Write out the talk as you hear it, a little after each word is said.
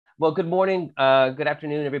Well, good morning, good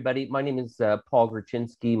afternoon, everybody. My name is Paul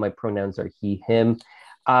Gorczynski. My pronouns are he, him.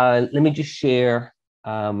 Let me just share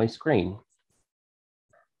my screen.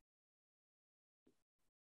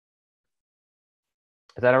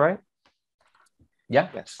 Is that all right? Yeah?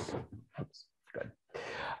 Yes. Good.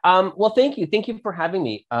 Well, thank you. Thank you for having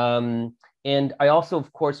me. And I also,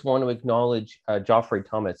 of course, want to acknowledge Jafra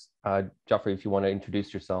Thomas. Jafra, if you want to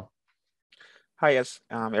introduce yourself. Hi, yes,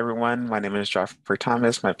 everyone. My name is Jafra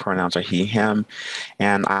Thomas. My pronouns are he, him,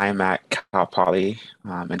 and I'm at Cal Poly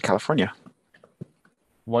in California.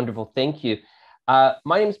 Wonderful. Thank you.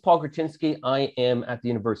 My name is Paul Gorczynski. I am at the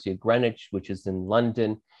University of Greenwich, which is in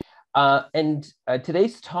London. And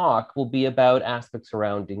today's talk will be about aspects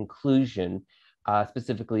around inclusion,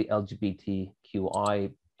 specifically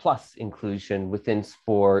LGBTQI plus inclusion within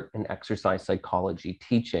sport and exercise psychology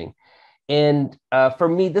teaching. And for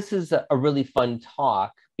me, this is a really fun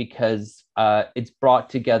talk because it's brought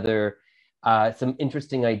together some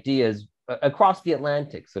interesting ideas across the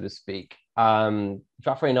Atlantic, so to speak.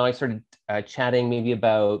 Joffrey and I started chatting maybe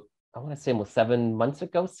about, I want to say almost 7 months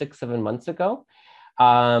ago, 7 months ago.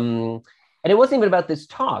 And it wasn't even about this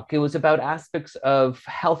talk. It was about aspects of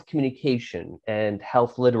health communication and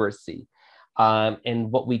health literacy and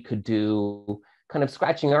what we could do, kind of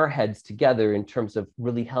scratching our heads together in terms of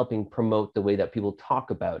really helping promote the way that people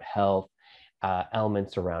talk about health,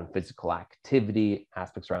 elements around physical activity,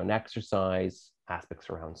 aspects around exercise, aspects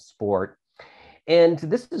around sport. And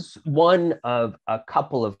this is one of a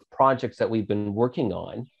couple of projects that we've been working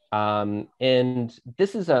on. And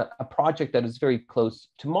this is a project that is very close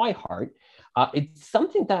to my heart. It's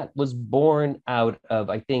something that was born out of,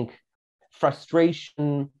 I think,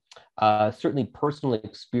 frustration, certainly personal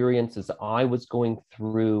experience as I was going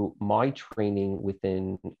through my training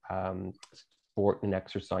within sport and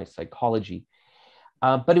exercise psychology.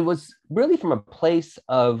 But it was really from a place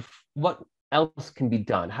of what else can be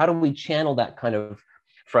done? How do we channel that kind of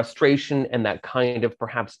frustration and that kind of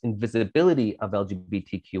perhaps invisibility of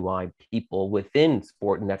LGBTQI people within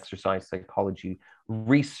sport and exercise psychology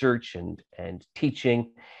research and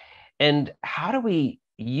teaching? And how do we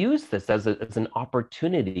use this as an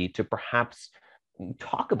opportunity to perhaps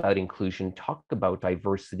talk about inclusion, talk about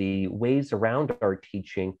diversity, ways around our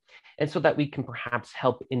teaching, and so that we can perhaps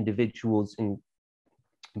help individuals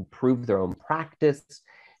improve their own practice,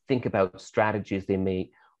 think about strategies they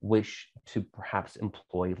may wish to perhaps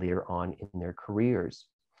employ later on in their careers.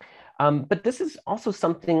 But this is also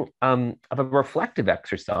something of a reflective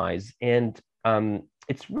exercise, and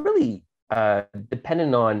it's really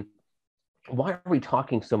dependent on why are we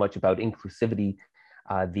talking so much about inclusivity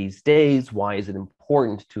these days? Why is it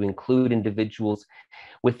important to include individuals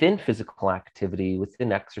within physical activity,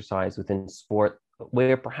 within exercise, within sport,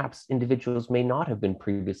 where perhaps individuals may not have been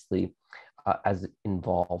previously as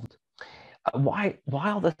involved? Why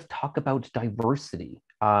all this talk about diversity?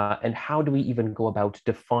 And how do we even go about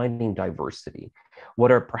defining diversity?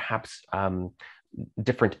 What are perhaps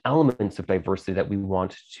different elements of diversity that we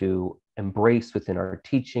want to embrace within our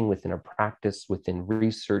teaching, within our practice, within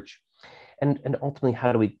research? And ultimately,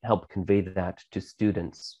 how do we help convey that to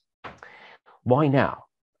students? Why now?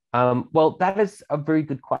 Well, that is a very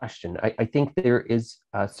good question. I think there is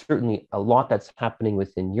certainly a lot that's happening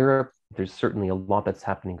within Europe. There's certainly a lot that's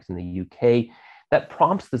happening in the UK that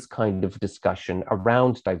prompts this kind of discussion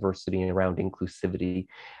around diversity and around inclusivity,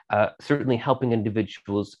 certainly helping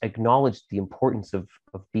individuals acknowledge the importance of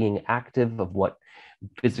being active, of what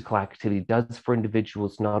physical activity does for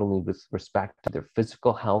individuals, not only with respect to their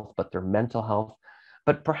physical health, but their mental health,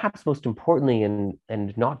 but perhaps most importantly,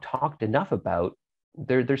 and not talked enough about,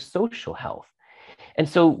 their social health. And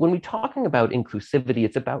so when we're talking about inclusivity,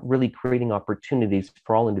 it's about really creating opportunities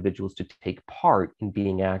for all individuals to take part in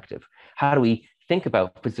being active. How do we think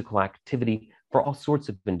about physical activity for all sorts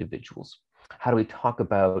of individuals? How do we talk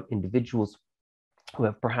about individuals who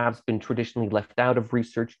have perhaps been traditionally left out of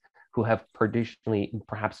research, who have traditionally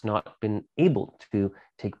perhaps not been able to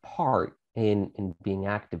take part in being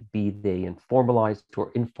active, be they in formalized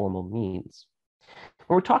or informal means?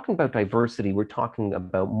 When we're talking about diversity, we're talking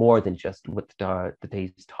about more than just what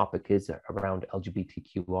today's topic is around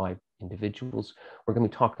LGBTQI individuals. We're going to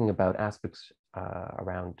be talking about aspects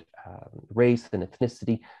around race and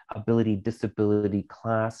ethnicity, ability, disability,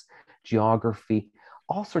 class, geography,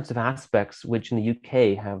 all sorts of aspects which in the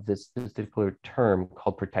UK have this particular term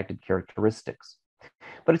called protected characteristics.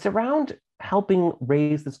 But it's around helping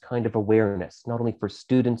raise this kind of awareness, not only for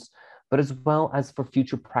students, but as well as for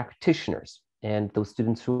future practitioners and those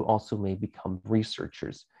students who also may become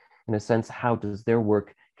researchers. In a sense, how does their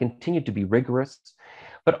work continue to be rigorous,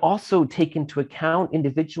 but also take into account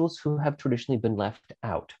individuals who have traditionally been left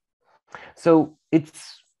out? So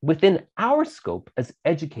it's within our scope as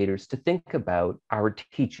educators to think about our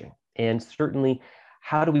teaching, and certainly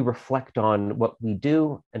how do we reflect on what we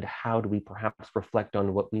do and how do we perhaps reflect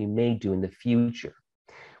on what we may do in the future.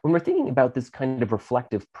 When we're thinking about this kind of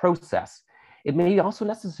reflective process, it may be also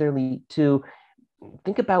necessarily to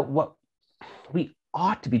think about what we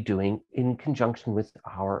ought to be doing in conjunction with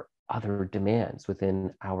our other demands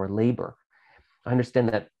within our labor. I understand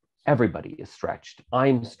that everybody is stretched.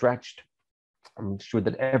 I'm stretched. I'm sure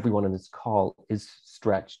that everyone on this call is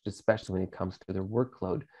stretched, especially when it comes to their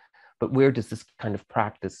workload. But where does this kind of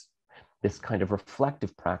practice, this kind of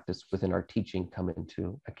reflective practice within our teaching come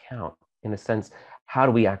into account? In a sense, how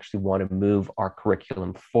do we actually want to move our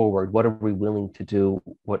curriculum forward? What are we willing to do?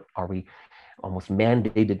 What are we almost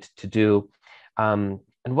mandated to do? And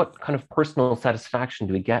what kind of personal satisfaction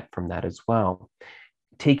do we get from that as well?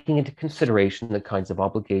 Taking into consideration the kinds of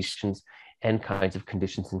obligations and kinds of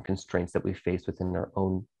conditions and constraints that we face within our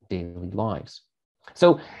own daily lives.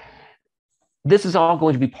 So this is all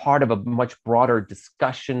going to be part of a much broader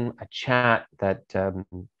discussion, a chat that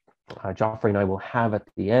Jafra and I will have at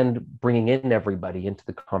the end, bringing in everybody into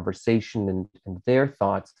the conversation and their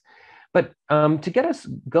thoughts. But to get us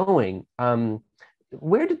going,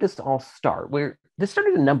 where did this all start? This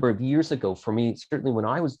started a number of years ago for me, certainly when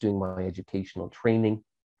I was doing my educational training.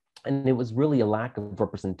 And it was really a lack of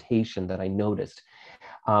representation that I noticed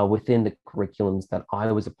within the curriculums that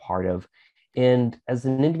I was a part of. And as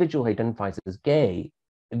an individual who identifies as gay,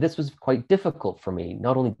 this was quite difficult for me.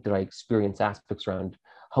 Not only did I experience aspects around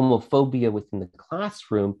homophobia within the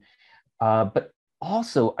classroom, but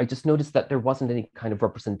also I just noticed that there wasn't any kind of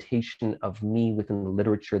representation of me within the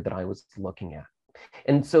literature that I was looking at.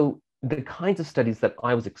 And so the kinds of studies that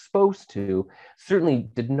I was exposed to certainly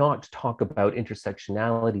did not talk about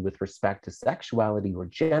intersectionality with respect to sexuality or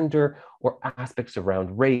gender or aspects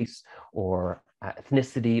around race or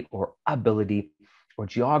ethnicity or ability or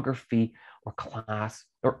geography or class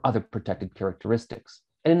or other protected characteristics.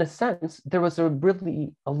 And in a sense, there was a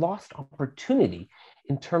lost opportunity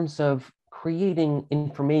in terms of creating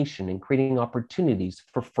information and creating opportunities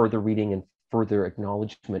for further reading and further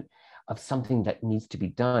acknowledgement of something that needs to be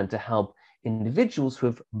done to help individuals who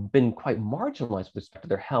have been quite marginalized with respect to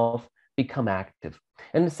their health become active.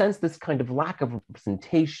 And in a sense, this kind of lack of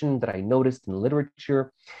representation that I noticed in the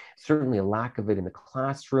literature, certainly a lack of it in the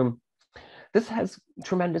classroom, this has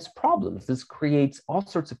tremendous problems. This creates all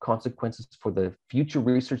sorts of consequences for the future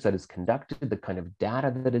research that is conducted, the kind of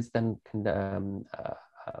data that is then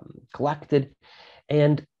collected,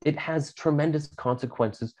 and it has tremendous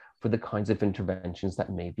consequences for the kinds of interventions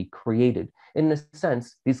that may be created. In a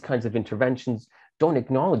sense, these kinds of interventions don't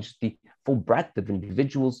acknowledge the full breadth of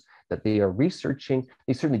individuals that they are researching.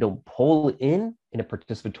 They certainly don't pull in a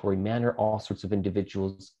participatory manner all sorts of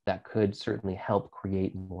individuals that could certainly help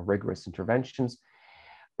create more rigorous interventions.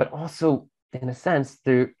 But also, in a sense,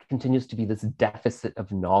 there continues to be this deficit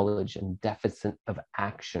of knowledge and deficit of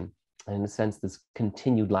action. And in a sense, this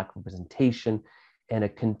continued lack of representation and a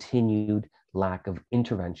continued lack of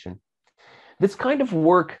intervention. This kind of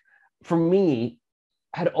work, for me,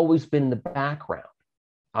 had always been in the background,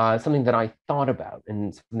 something that I thought about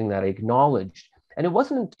and something that I acknowledged. And it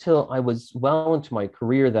wasn't until I was well into my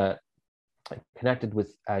career that I connected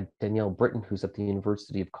with Danielle Britton, who's at the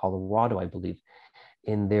University of Colorado, I believe,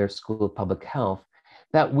 in their School of Public Health,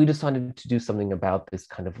 that we decided to do something about this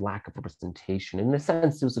kind of lack of representation. In a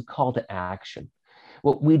sense, it was a call to action.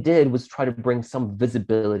 What we did was try to bring some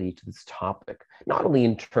visibility to this topic, not only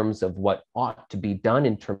in terms of what ought to be done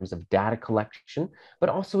in terms of data collection, but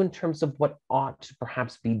also in terms of what ought to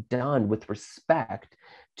perhaps be done with respect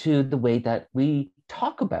to the way that we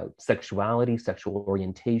talk about sexuality, sexual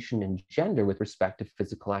orientation, and gender with respect to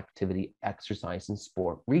physical activity, exercise, and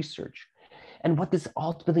sport research, and what this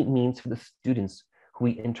ultimately means for the students who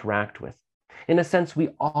we interact with. In a sense, we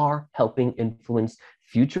are helping influence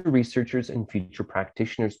future researchers and future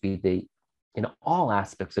practitioners, be they in all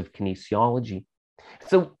aspects of kinesiology.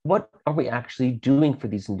 So what are we actually doing for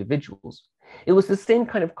these individuals? It was the same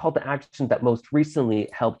kind of call to action that most recently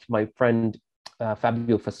helped my friend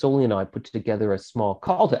Fabio Fasoli and I put together a small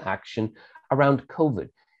call to action around COVID,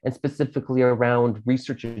 and specifically around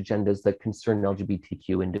research agendas that concern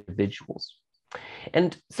LGBTQ individuals.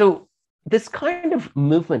 And so this kind of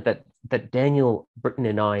movement that Danielle Britton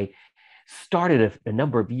and I started a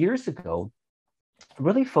number of years ago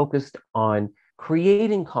really focused on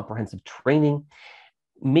creating comprehensive training,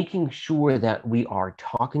 making sure that we are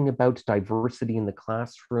talking about diversity in the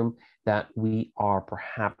classroom, that we are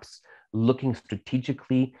perhaps looking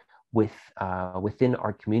strategically within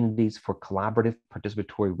our communities for collaborative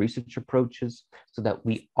participatory research approaches, so that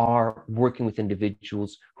we are working with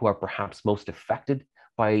individuals who are perhaps most affected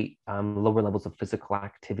by lower levels of physical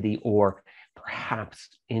activity, or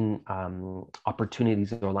perhaps in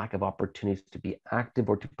opportunities or lack of opportunities to be active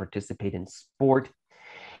or to participate in sport.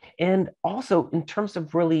 And also in terms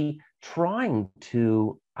of really trying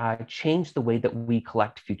to change the way that we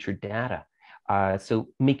collect future data. So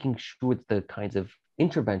making sure that the kinds of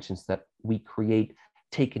interventions that we create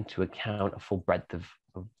take into account a full breadth of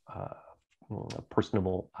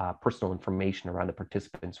personal information around the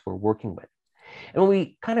participants we're working with. And when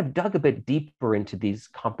we kind of dug a bit deeper into these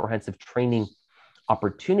comprehensive training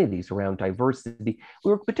opportunities around diversity,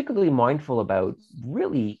 we were particularly mindful about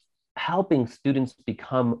really helping students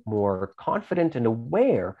become more confident and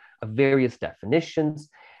aware of various definitions,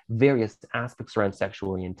 various aspects around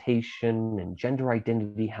sexual orientation and gender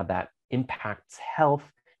identity, how that impacts health,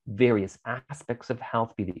 various aspects of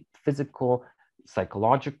health, be it physical,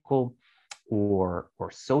 psychological, or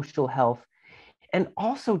social health. And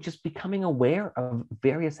also just becoming aware of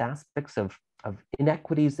various aspects of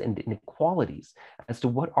inequities and inequalities as to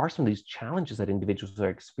what are some of these challenges that individuals are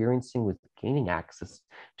experiencing with gaining access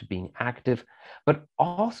to being active, but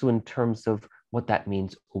also in terms of what that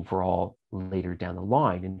means overall later down the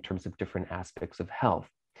line in terms of different aspects of health.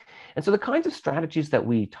 And so the kinds of strategies that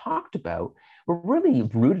we talked about were really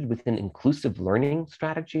rooted within inclusive learning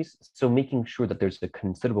strategies. So making sure that there's a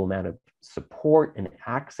considerable amount of support and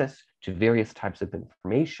access to various types of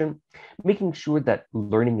information, making sure that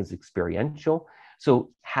learning is experiential.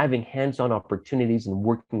 So having hands-on opportunities and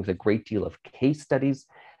working with a great deal of case studies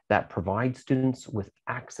that provide students with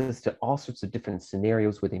access to all sorts of different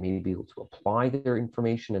scenarios where they may be able to apply their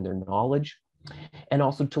information and their knowledge, and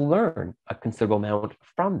also to learn a considerable amount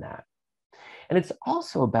from that. And it's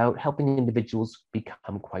also about helping individuals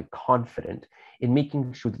become quite confident in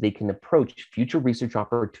making sure that they can approach future research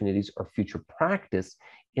opportunities or future practice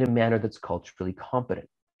in a manner that's culturally competent.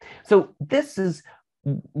 So this is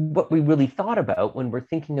what we really thought about when we're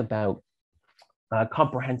thinking about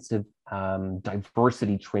comprehensive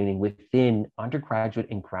diversity training within undergraduate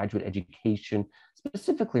and graduate education,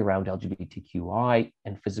 specifically around LGBTQI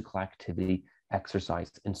and physical activity, exercise,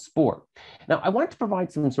 and sport. Now, I wanted to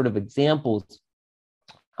provide some sort of examples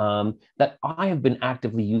that I have been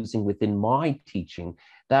actively using within my teaching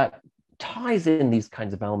that ties in these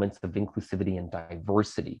kinds of elements of inclusivity and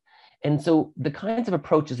diversity. And so the kinds of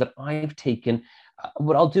approaches that I've taken,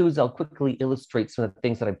 what I'll do is I'll quickly illustrate some of the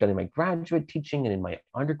things that I've done in my graduate teaching and in my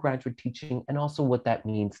undergraduate teaching, and also what that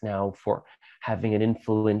means now for having an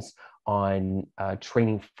influence on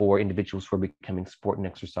training for individuals who are becoming sport and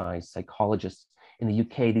exercise psychologists. In the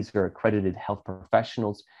UK, these are accredited health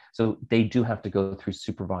professionals, so they do have to go through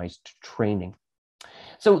supervised training.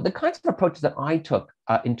 So the kinds of approaches that I took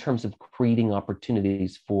in terms of creating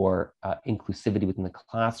opportunities for inclusivity within the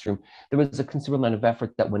classroom, there was a considerable amount of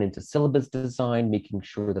effort that went into syllabus design, making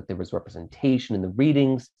sure that there was representation in the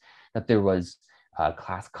readings, that there was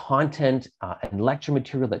class content and lecture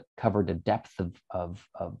material that covered a depth of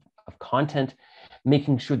content,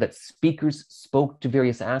 making sure that speakers spoke to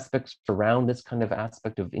various aspects around this kind of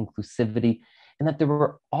aspect of inclusivity, and that there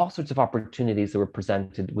were all sorts of opportunities that were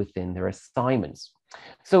presented within their assignments.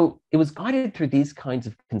 So it was guided through these kinds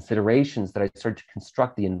of considerations that I started to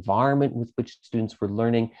construct the environment with which students were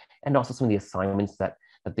learning, and also some of the assignments that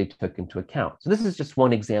they took into account. So this is just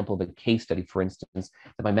one example of a case study, for instance,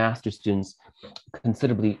 that my master's students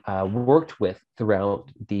considerably worked with throughout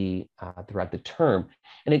the term.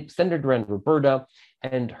 And it centered around Roberta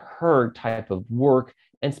and her type of work,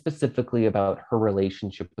 and specifically about her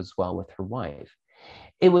relationship as well with her wife.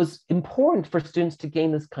 It was important for students to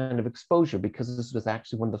gain this kind of exposure because this was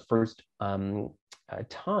actually one of the first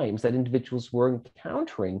times that individuals were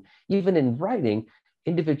encountering, even in writing,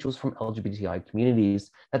 individuals from LGBTI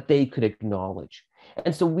communities that they could acknowledge.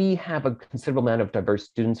 And so we have a considerable amount of diverse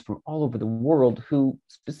students from all over the world who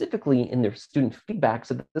specifically in their student feedback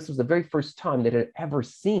said that this was the very first time they had ever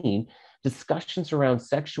seen discussions around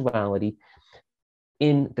sexuality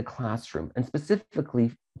in the classroom, and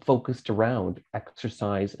specifically focused around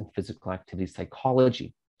exercise and physical activity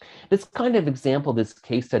psychology. This kind of example, this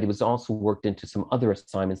case study, was also worked into some other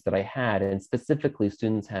assignments that I had, and specifically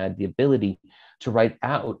students had the ability to write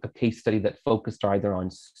out a case study that focused either on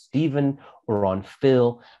Stephen or on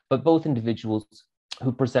Phil, but both individuals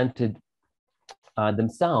who presented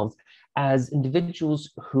themselves as individuals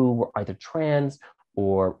who were either trans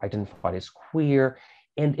or identified as queer,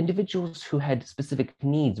 and individuals who had specific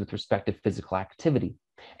needs with respect to physical activity.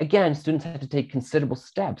 Again, students had to take considerable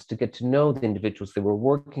steps to get to know the individuals they were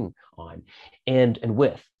working on and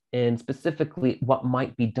with. and specifically what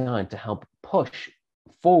might be done to help push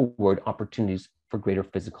forward opportunities for greater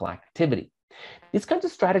physical activity. These kinds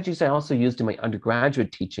of strategies I also used in my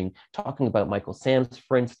undergraduate teaching, talking about Michael Samms,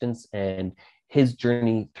 for instance, and his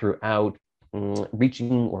journey throughout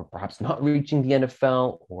reaching or perhaps not reaching the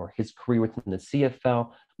NFL or his career within the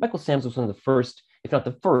CFL. Michael Samms was one of the first, if not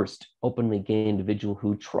the first, openly gay individual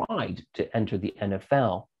who tried to enter the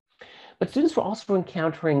NFL. But students were also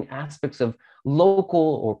encountering aspects of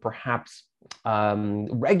local or perhaps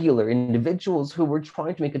regular individuals who were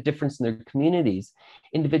trying to make a difference in their communities.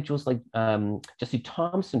 Individuals like Jesse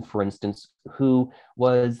Thompson, for instance, who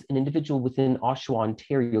was an individual within Oshawa,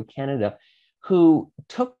 Ontario, Canada, who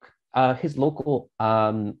took his local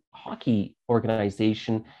hockey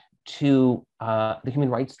organization to the Human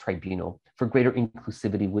Rights Tribunal for greater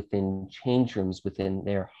inclusivity within change rooms within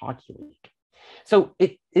their hockey league. So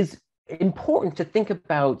it is important to think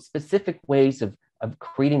about specific ways of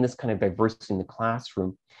creating this kind of diversity in the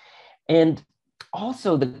classroom, and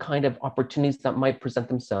also the kind of opportunities that might present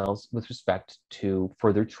themselves with respect to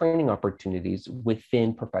further training opportunities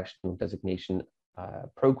within professional designation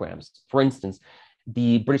programs. For instance,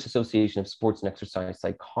 the British Association of Sports and Exercise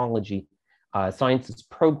Psychology Sciences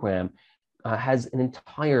program has an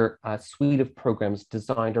entire suite of programs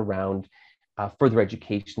designed around further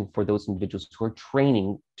education for those individuals who are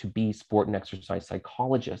training to be sport and exercise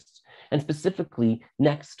psychologists. And specifically,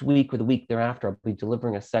 next week or the week thereafter, I'll be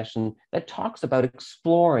delivering a session that talks about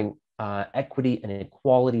exploring equity and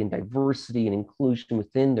equality and diversity and inclusion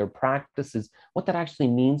within their practices, what that actually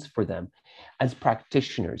means for them as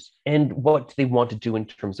practitioners, and what they want to do in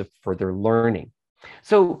terms of further learning.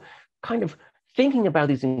 So kind of thinking about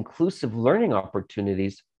these inclusive learning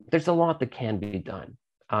opportunities, there's a lot that can be done.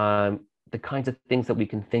 The kinds of things that we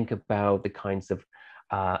can think about, the kinds of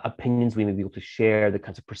opinions we may be able to share, the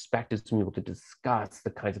kinds of perspectives we may be able to discuss, the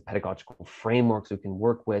kinds of pedagogical frameworks we can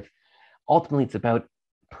work with. Ultimately, it's about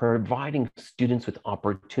providing students with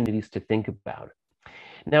opportunities to think about it.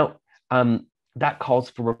 Now, that calls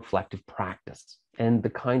for reflective practice, and the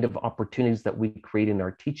kind of opportunities that we create in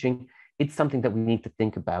our teaching, it's something that we need to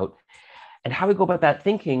think about. And how we go about that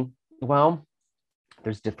thinking, well,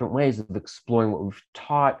 there's different ways of exploring what we've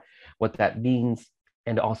taught, what that means,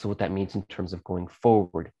 and also what that means in terms of going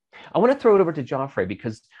forward. I want to throw it over to Jafra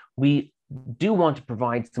because we do want to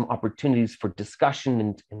provide some opportunities for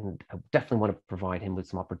discussion, and I definitely want to provide him with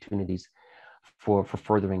some opportunities for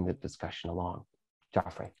furthering the discussion along.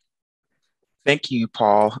 Jafra. Thank you,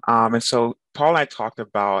 Paul. And so Paul and I talked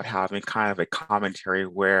about having kind of a commentary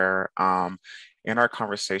where in our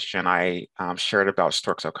conversation, I shared about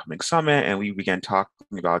STORK's upcoming summit, and we began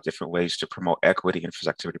talking about different ways to promote equity and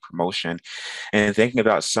physical activity promotion, and thinking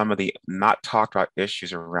about some of the not talked about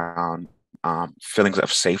issues around feelings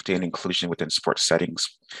of safety and inclusion within sports settings.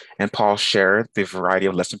 And Paul shared the variety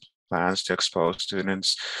of lesson plans to expose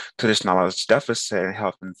students to this knowledge deficit and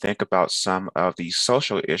help them think about some of the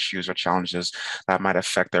social issues or challenges that might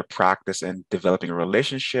affect their practice in developing a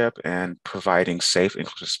relationship and providing safe,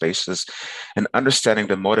 inclusive spaces, and understanding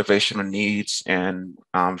the motivational needs and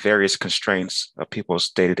various constraints of people's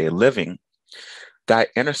day-to-day living that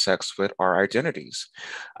intersects with our identities.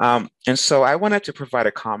 And so I wanted to provide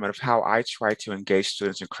a comment of how I try to engage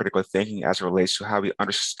students in critical thinking as it relates to how we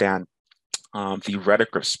understand the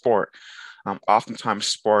rhetoric of sport. Oftentimes,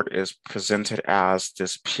 sport is presented as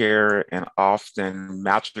this pure and often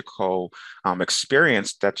magical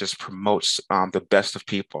experience that just promotes the best of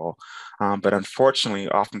people. But unfortunately,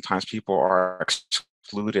 oftentimes people are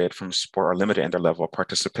excluded from sport or limited in their level of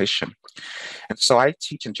participation. And so I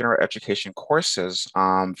teach in general education courses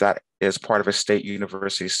that is part of a state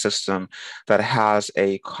university system that has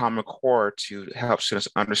a common core to help students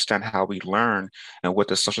understand how we learn and what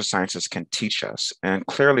the social sciences can teach us. And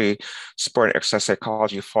clearly, sport and exercise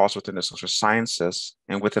psychology falls within the social sciences.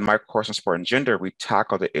 And within my course in sport and gender, we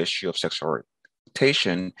tackle the issue of sexual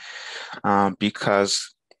orientation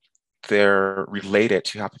because they're related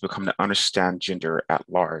to how people come to understand gender at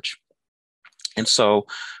large. And so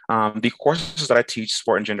the courses that I teach,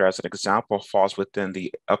 sport and gender as an example, falls within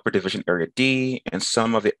the upper division area D, and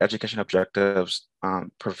some of the education objectives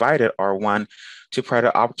provided are one, to provide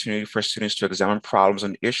an opportunity for students to examine problems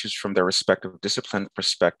and issues from their respective discipline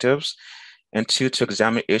perspectives, and two, to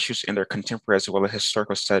examine issues in their contemporary as well as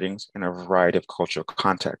historical settings in a variety of cultural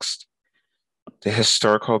contexts. The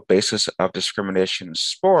historical basis of discrimination in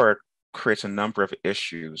sport creates a number of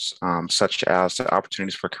issues, such as the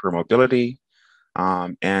opportunities for career mobility,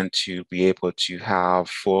 and to be able to have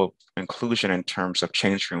full inclusion in terms of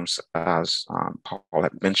change rooms, as Paul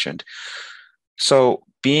had mentioned. So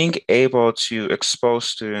being able to expose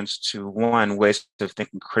students to one ways of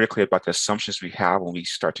thinking critically about the assumptions we have when we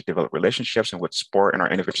start to develop relationships and what sport and our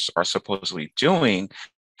individuals are supposedly doing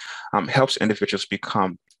helps individuals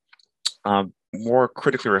become more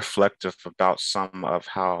critically reflective about some of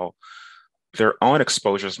how their own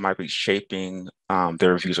exposures might be shaping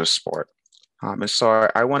their views of sport. And so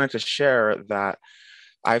I wanted to share that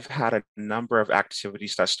I've had a number of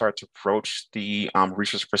activities that start to approach the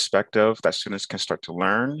research perspective that students can start to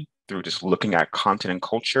learn through just looking at content and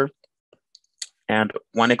culture. And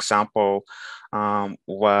one example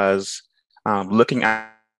was looking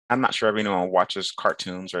at, I'm not sure if anyone watches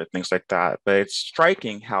cartoons or things like that, but it's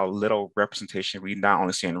striking how little representation we not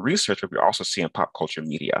only see in research, but we also see in pop culture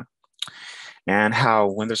media. And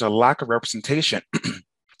how when there's a lack of representation,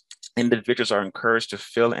 individuals are encouraged to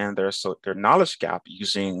fill in their knowledge gap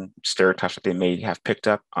using stereotypes that they may have picked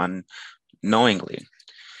up unknowingly.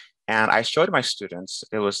 And I showed my students,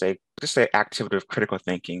 it was just an activity of critical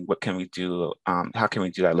thinking. What can we do? How can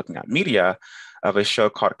we do that looking at media of a show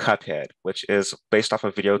called Cuphead, which is based off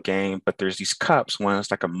a video game, but there's these cups. One's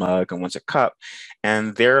like a mug and one's a cup.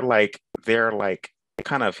 And they're like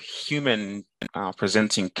kind of human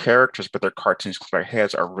presenting characters, but their cartoons, their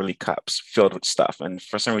heads are really cups filled with stuff. And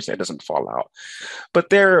for some reason, it doesn't fall out.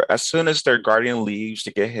 But as soon as their guardian leaves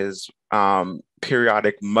to get his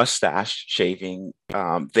periodic mustache shaving,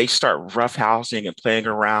 they start roughhousing and playing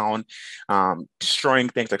around, destroying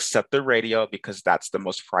things except the radio because that's the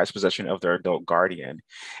most prized possession of their adult guardian.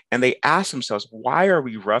 And they ask themselves, why are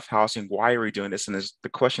we roughhousing? Why are we doing this? And the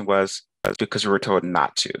question was, because we were told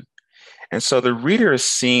not to. And so the reader is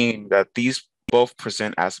seeing that these both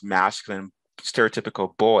present as masculine,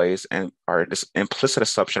 stereotypical boys and are this implicit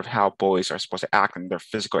assumption of how boys are supposed to act in their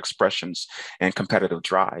physical expressions and competitive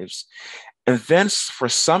drives. And then for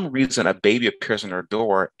some reason, a baby appears in their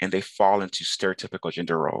door and they fall into stereotypical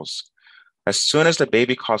gender roles. As soon as the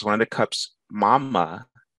baby calls one of the cups mama,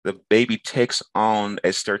 the baby takes on a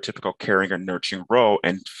stereotypical caring or nurturing role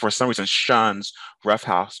and for some reason shuns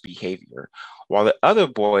roughhouse behavior, while the other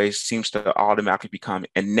boy seems to automatically become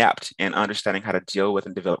inept in understanding how to deal with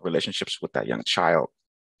and develop relationships with that young child.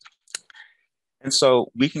 And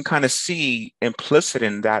so we can kind of see implicit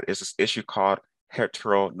in that is this issue called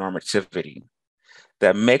heteronormativity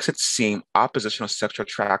that makes it seem oppositional sexual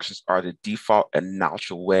attractions are the default and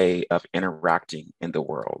natural way of interacting in the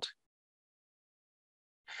world.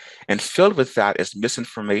 And filled with that is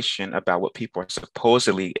misinformation about what people are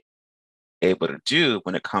supposedly able to do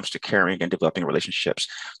when it comes to caring and developing relationships.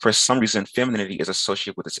 For some reason, femininity is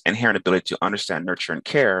associated with its inherent ability to understand, nurture, and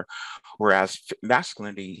care, whereas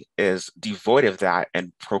masculinity is devoid of that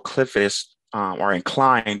and proclivitous or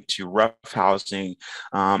inclined to roughhousing,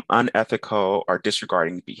 unethical, or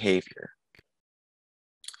disregarding behavior.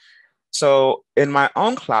 So in my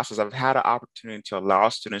own classes, I've had an opportunity to allow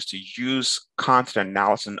students to use content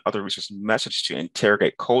analysis and other research methods to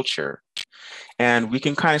interrogate culture. And we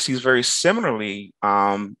can kind of see very similarly,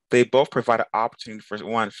 they both provide an opportunity for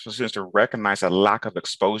students to recognize a lack of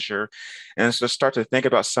exposure and to start to think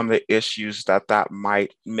about some of the issues that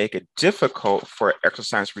might make it difficult for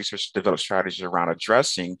exercise research to develop strategies around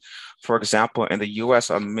addressing. For example, in the US,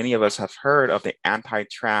 many of us have heard of the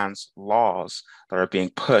anti-trans laws that are being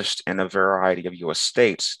pushed in a variety of US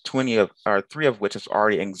states, 3 of which have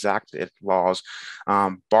already enacted laws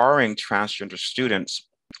barring transgender students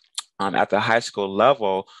at the high school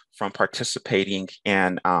level from participating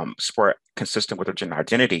in sport consistent with their gender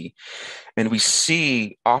identity. And we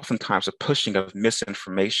see oftentimes a pushing of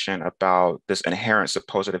misinformation about this inherent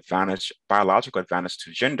supposed advantage, biological advantage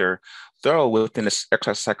to gender, though within this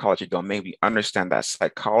exercise psychology domain, we understand that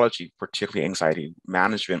psychology, particularly anxiety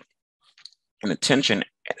management and attention,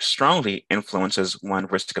 strongly influences one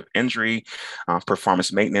risk of injury,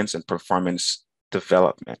 performance maintenance, and performance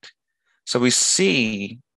development. So we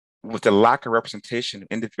see with the lack of representation,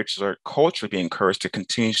 individuals are culturally being encouraged to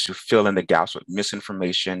continue to fill in the gaps with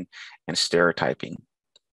misinformation and stereotyping.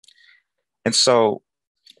 And so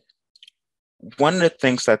one of the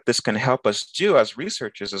things that this can help us do as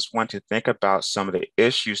researchers is one to think about some of the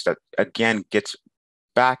issues that, again, gets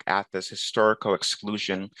back at this historical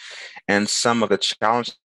exclusion and some of the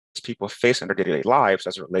challenges people face in their daily lives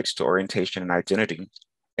as it relates to orientation and identity.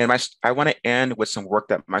 And I want to end with some work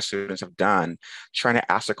that my students have done, trying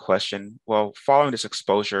to ask the question, well, following this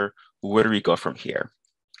exposure, where do we go from here?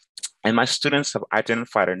 And my students have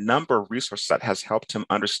identified a number of resources that has helped them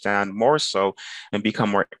understand more so and become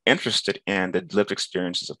more interested in the lived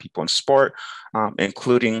experiences of people in sport,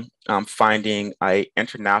 including finding an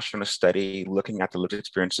international study looking at the lived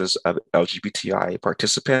experiences of LGBTQI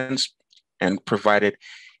participants and provided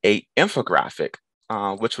a infographic,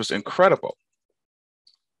 which was incredible.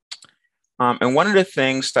 And one of the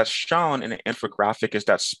things that's shown in the infographic is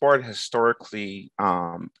that sport is historically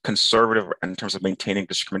conservative in terms of maintaining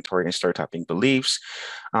discriminatory and stereotyping beliefs.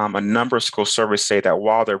 A number of school surveys say that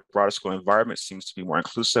while their broader school environment seems to be more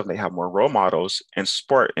inclusive, they have more role models. In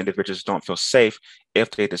sport, individuals don't feel safe if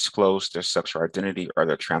they disclose their sexual identity or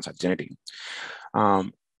their trans identity.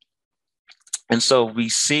 And so we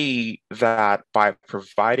see that by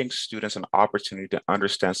providing students an opportunity to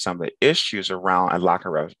understand some of the issues around a lack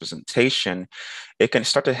of representation, it can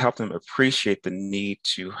start to help them appreciate the need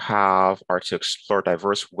to have or to explore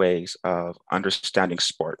diverse ways of understanding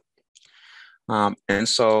sport. And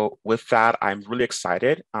so with that, I'm really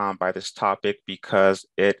excited by this topic because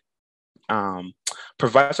it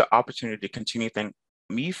provides an opportunity to continue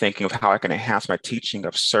thinking of how I can enhance my teaching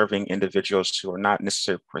of serving individuals who are not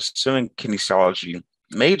necessarily pursuing kinesiology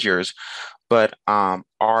majors, but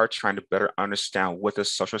are trying to better understand what the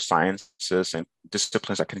social sciences and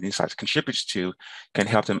disciplines that kinesiology contributes to can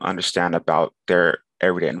help them understand about their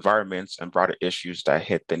everyday environments and broader issues that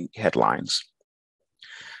hit the headlines.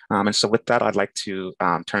 And so with that, I'd like to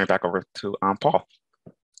turn it back over to Paul.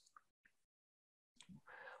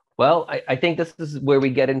 Well, I think this is where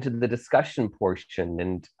we get into the discussion portion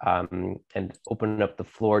and open up the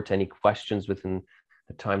floor to any questions within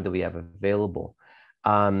the time that we have available.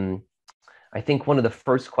 I think one of the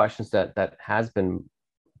first questions that has been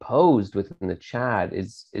posed within the chat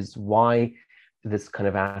is why this kind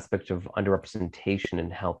of aspect of underrepresentation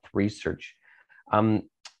in health research. The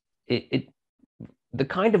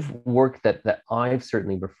kind of work that I've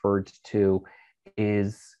certainly referred to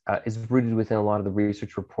is rooted within a lot of the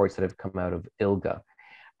research reports that have come out of ILGA,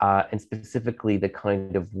 and specifically the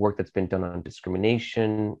kind of work that's been done on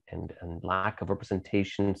discrimination and lack of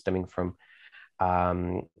representation stemming from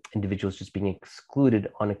individuals just being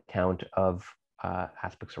excluded on account of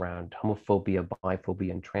aspects around homophobia,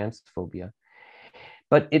 biphobia, and transphobia.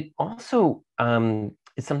 But it also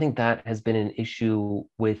is something that has been an issue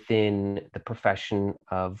within the profession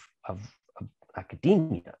of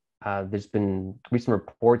academia. There's been recent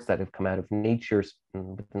reports that have come out of Nature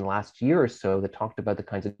within the last year or so that talked about the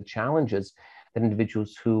kinds of challenges that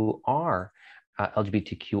individuals who are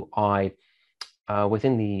LGBTQI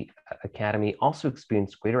within the academy also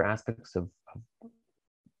experience greater aspects of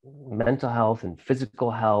mental health and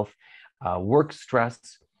physical health, work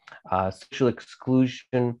stress, social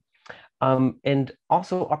exclusion, and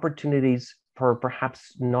also opportunities for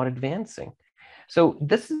perhaps not advancing. So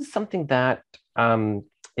this is something that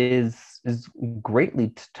is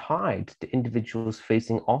greatly tied to individuals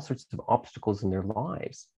facing all sorts of obstacles in their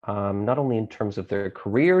lives, not only in terms of their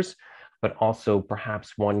careers, but also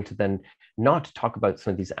perhaps wanting to then not talk about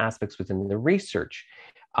some of these aspects within the research,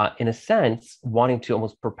 in a sense, wanting to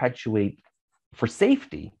almost perpetuate for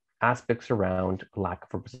safety aspects around lack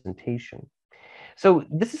of representation. So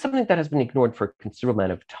this is something that has been ignored for a considerable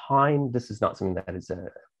amount of time. This is not something that is a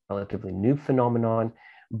relatively new phenomenon,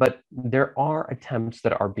 but there are attempts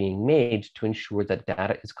that are being made to ensure that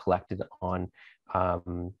data is collected on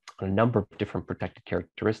a number of different protected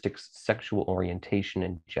characteristics, sexual orientation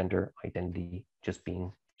and gender identity just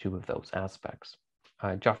being two of those aspects.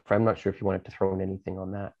 Jafra, I'm not sure if you wanted to throw in anything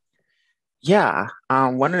on that. Yeah,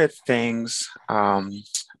 one of the things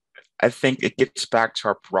I think it gets back to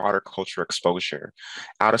our broader cultural exposure,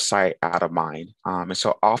 out of sight, out of mind. And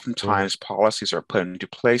so oftentimes policies are put into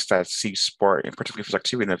place that see sport, and particularly physical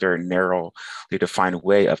activity, in a very narrowly defined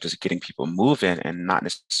way of just getting people moving and not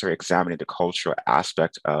necessarily examining the cultural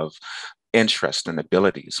aspect of interest and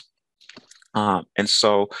abilities. And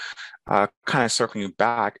so kind of circling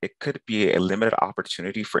back, it could be a limited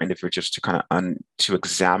opportunity for individuals to kind of to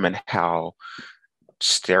examine how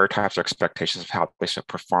stereotypes or expectations of how they should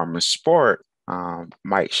perform in sport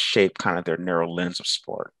might shape kind of their narrow lens of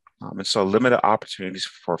sport. And so limited opportunities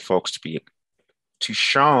for folks to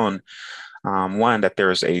shown one, that there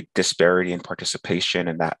is a disparity in participation,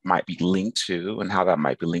 and that might be linked to, and how that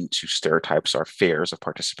might be linked to stereotypes or fears of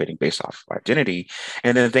participating based off of identity.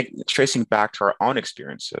 And then tracing back to our own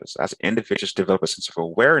experiences as individuals develop a sense of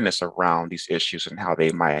awareness around these issues and how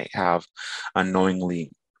they might have unknowingly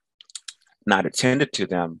not attended to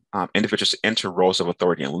them, individuals enter roles of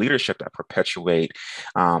authority and leadership that perpetuate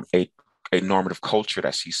a normative culture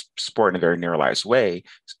that sees sport in a very narrowized way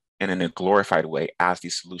and in a glorified way as the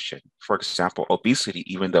solution. For example, obesity,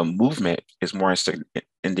 even though movement is more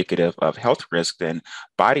indicative of health risk than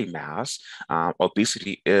body mass,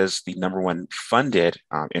 obesity is the number one funded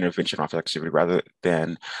intervention of activity rather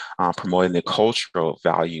than promoting the cultural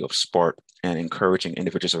value of sport and encouraging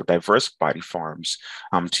individuals with diverse body forms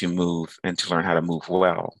to move and to learn how to move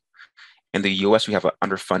well. In the US, we have an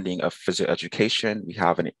underfunding of physical education. We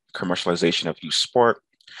have a commercialization of youth sport.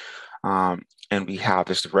 And we have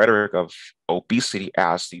this rhetoric of obesity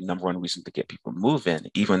as the number one reason to get people moving,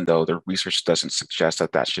 even though the research doesn't suggest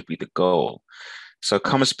that that should be the goal. So it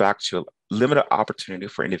comes back to a limited opportunity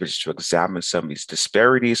for individuals to examine some of these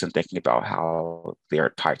disparities and thinking about how they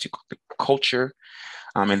are tied to the culture,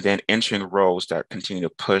 and then entering roles that continue to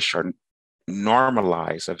push or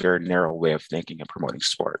normalize a very narrow way of thinking and promoting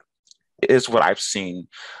sport. It is what I've seen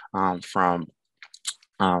from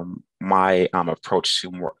my approach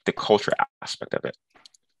to more the culture aspect of it.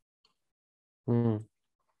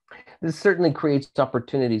 This certainly creates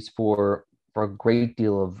opportunities for a great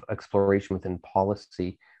deal of exploration within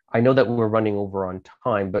policy. I know that we're running over on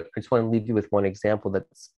time, but I just want to leave you with one example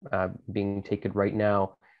that's being taken right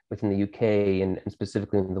now within the UK and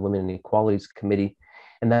specifically in the Women and Equalities Committee.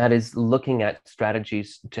 And that is looking at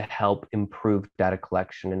strategies to help improve data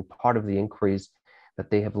collection. And part of the inquiries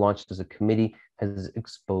that they have launched as a committee has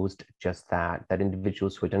exposed just that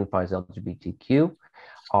individuals who identify as LGBTQ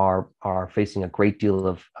are facing a great deal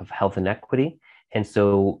of health inequity. And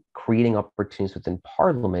so creating opportunities within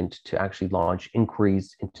Parliament to actually launch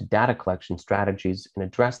inquiries into data collection strategies and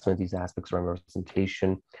address some of these aspects around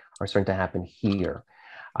representation are starting to happen here.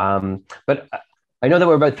 But I know that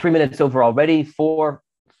we're about 3 minutes over already, 4,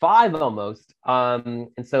 5 almost. And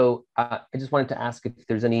so I just wanted to ask if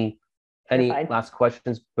there's any last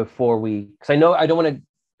questions before we, because I know I don't want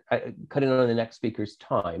to cut in on the next speaker's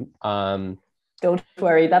time. Don't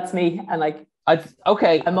worry, that's me. And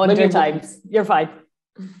okay, I'm under times. You're fine.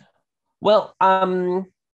 Well, Jafra,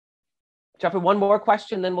 one more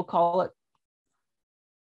question, then we'll call it.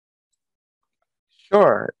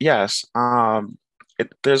 Sure. Yes.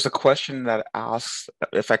 There's a question that asks,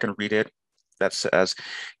 if I can read it, that says,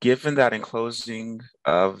 given that in closing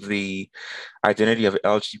of the identity of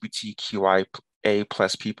LGBTQIA+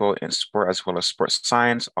 people in sport as well as sports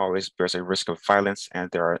science always bears a risk of violence,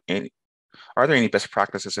 and are there any best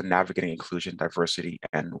practices in navigating inclusion, diversity,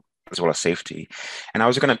 and as well as safety? And I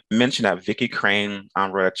was going to mention that Vicky Crane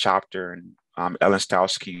wrote a chapter in Ellen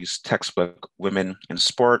Stowski's textbook, Women in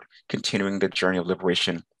Sport, Continuing the Journey of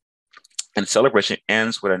Liberation and Celebration,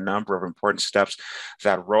 ends with a number of important steps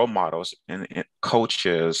that role models and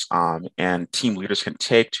coaches and team leaders can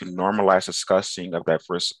take to normalize discussing of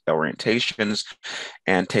diverse orientations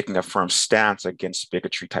and taking a firm stance against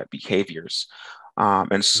bigotry type behaviors.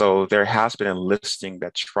 And so there has been a listing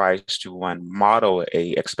that tries to model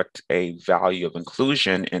expect a value of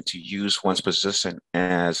inclusion and to use one's position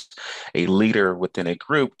as a leader within a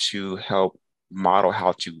group to help model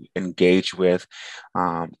how to engage with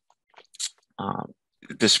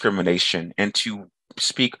discrimination and to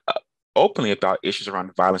speak openly about issues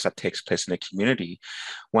around violence that takes place in the community.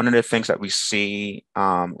 One of the things that we see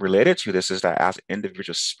related to this is that as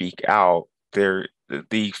individuals speak out,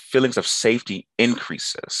 the feelings of safety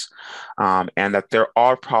increases, and that there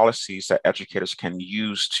are policies that educators can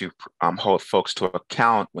use to hold folks to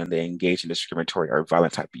account when they engage in discriminatory or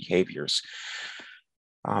violent type behaviors.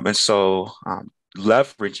 And so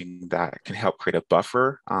leveraging that can help create a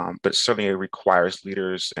buffer, but certainly it requires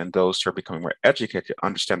leaders and those who are becoming more educated to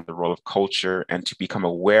understand the role of culture and to become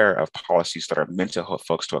aware of policies that are meant to hold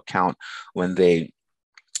folks to account when they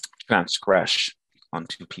transgress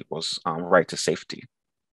onto people's right to safety.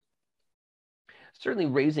 Certainly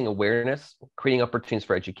raising awareness, creating opportunities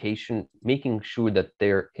for education, making sure that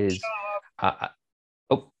there is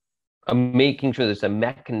making sure there's a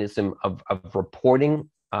mechanism of reporting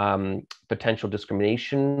potential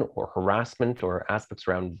discrimination or harassment or aspects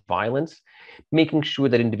around violence, making sure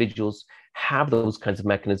that individuals have those kinds of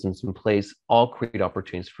mechanisms in place, all create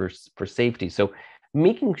opportunities for safety. So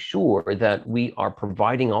making sure that we are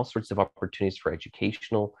providing all sorts of opportunities for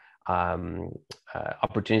educational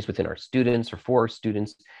opportunities within our students or for our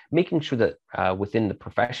students, making sure that within the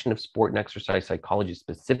profession of sport and exercise psychology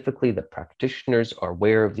specifically, the practitioners are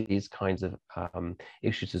aware of these kinds of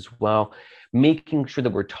issues as well, making sure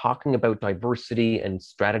that we're talking about diversity and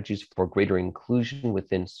strategies for greater inclusion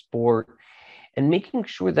within sport, and making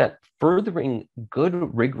sure that furthering good,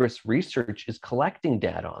 rigorous research is collecting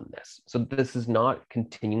data on this. So this is not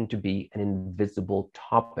continuing to be an invisible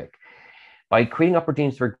topic. By creating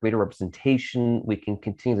opportunities for greater representation, we can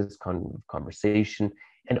continue this conversation,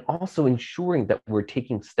 and also ensuring that we're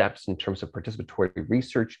taking steps in terms of participatory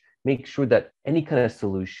research, make sure that any kind of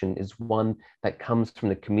solution is one that comes from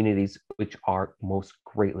the communities which are most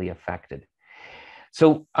greatly affected.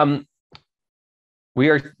 So we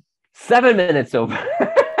are 7 minutes over.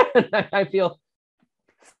 I feel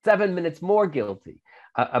 7 minutes more guilty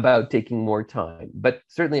about taking more time. But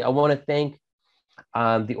certainly I want to thank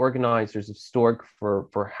the organizers of STORK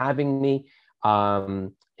for having me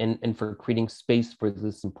and for creating space for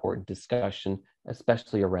this important discussion,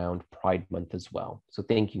 especially around Pride Month as well. So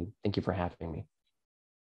thank you. Thank you for having me.